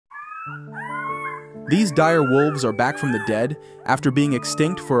These dire wolves are back from the dead after being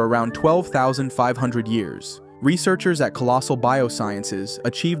extinct for around 12,500 years. Researchers at Colossal Biosciences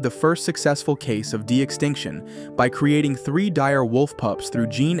achieved the first successful case of de-extinction by creating 3 dire wolf pups through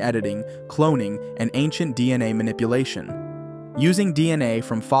gene editing, cloning, and ancient DNA manipulation. Using DNA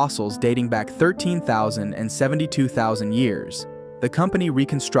from fossils dating back 13,000 and 72,000 years, the company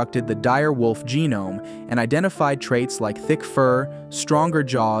reconstructed the dire wolf genome and identified traits like thick fur, stronger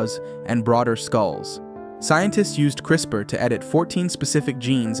jaws, and broader skulls. Scientists used CRISPR to edit 14 specific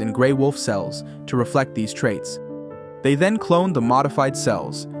genes in gray wolf cells to reflect these traits. They then cloned the modified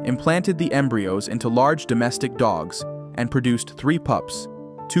cells, implanted the embryos into large domestic dogs, and produced 3 pups,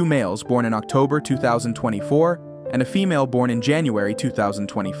 2 males born in October 2024 and a female born in January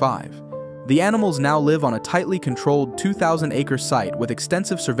 2025. The animals now live on a tightly controlled 2,000-acre site with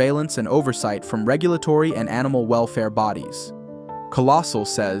extensive surveillance and oversight from regulatory and animal welfare bodies. Colossal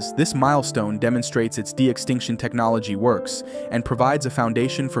says this milestone demonstrates its de-extinction technology works and provides a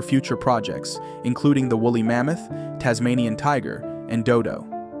foundation for future projects, including the woolly mammoth, Tasmanian tiger, and dodo.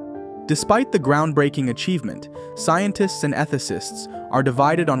 Despite the groundbreaking achievement, scientists and ethicists are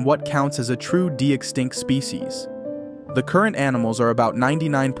divided on what counts as a true de-extinct species. The current animals are about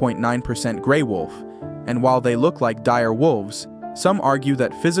 99.9% gray wolf, and while they look like dire wolves, some argue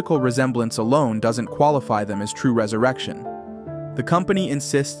that physical resemblance alone doesn't qualify them as true resurrection. The company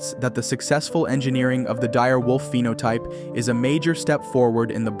insists that the successful engineering of the dire wolf phenotype is a major step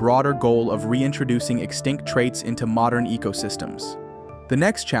forward in the broader goal of reintroducing extinct traits into modern ecosystems. The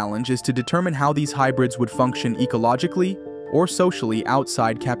next challenge is to determine how these hybrids would function ecologically or socially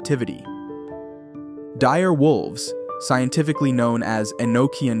outside captivity. Dire wolves, scientifically known as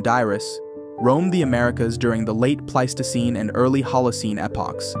Enochian dirus, roamed the Americas during the late Pleistocene and early Holocene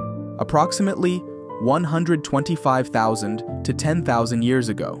epochs, approximately 125,000 to 10,000 years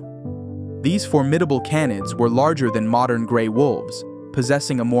ago. These formidable canids were larger than modern gray wolves,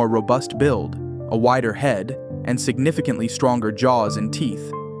 possessing a more robust build, a wider head, and significantly stronger jaws and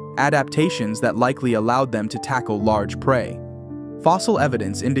teeth, adaptations that likely allowed them to tackle large prey. Fossil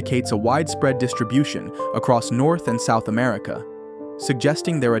evidence indicates a widespread distribution across North and South America,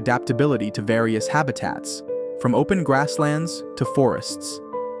 suggesting their adaptability to various habitats, from open grasslands to forests.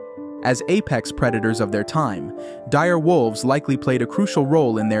 As apex predators of their time, dire wolves likely played a crucial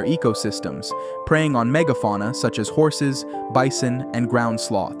role in their ecosystems, preying on megafauna such as horses, bison, and ground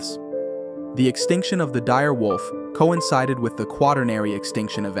sloths. The extinction of the dire wolf coincided with the Quaternary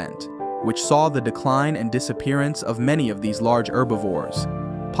extinction event, which saw the decline and disappearance of many of these large herbivores,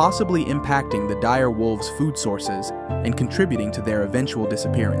 possibly impacting the dire wolves' food sources and contributing to their eventual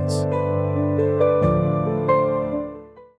disappearance.